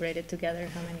be celebrated together,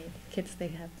 how many kids they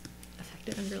have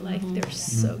affected in their life. Mhm. They're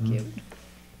so Mhm. cute.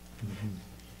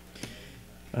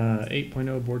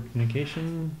 8.0 board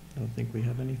communication, I don't think we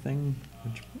have anything,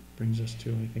 which brings us to,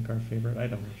 I think, our favorite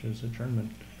item, which is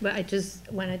adjournment. But I just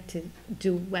wanted to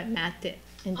do what Matt did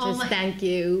and Oh just my- thank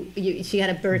you. She had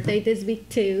a birthday this week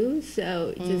too,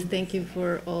 so just thank you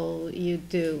for all you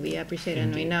do. We appreciate it,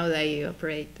 and we know that you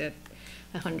operate at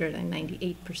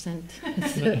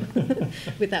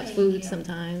 198% without Thank food you.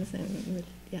 sometimes, and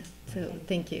yes, so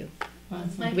thank you.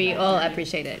 It's my We all pleasure.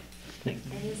 appreciate it. It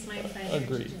is my pleasure to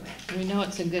Agreed. do it. We know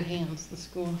it's in good hands, the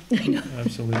school.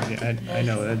 Absolutely, I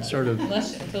know, it's sort of,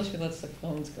 Until she lets the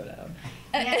phones go down.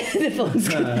 The phone's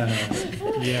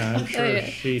yeah, I'm Oh, sure yeah.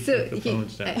 she So took the he-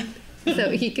 phones down. So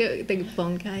the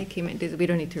phone guy came in. We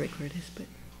don't need to record this, but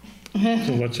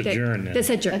So let's adjourn then. let's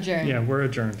adjourn. Adjourn. Yeah, we're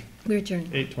adjourned, We're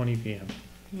adjourned. 8:20 PM.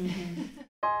 Mhm.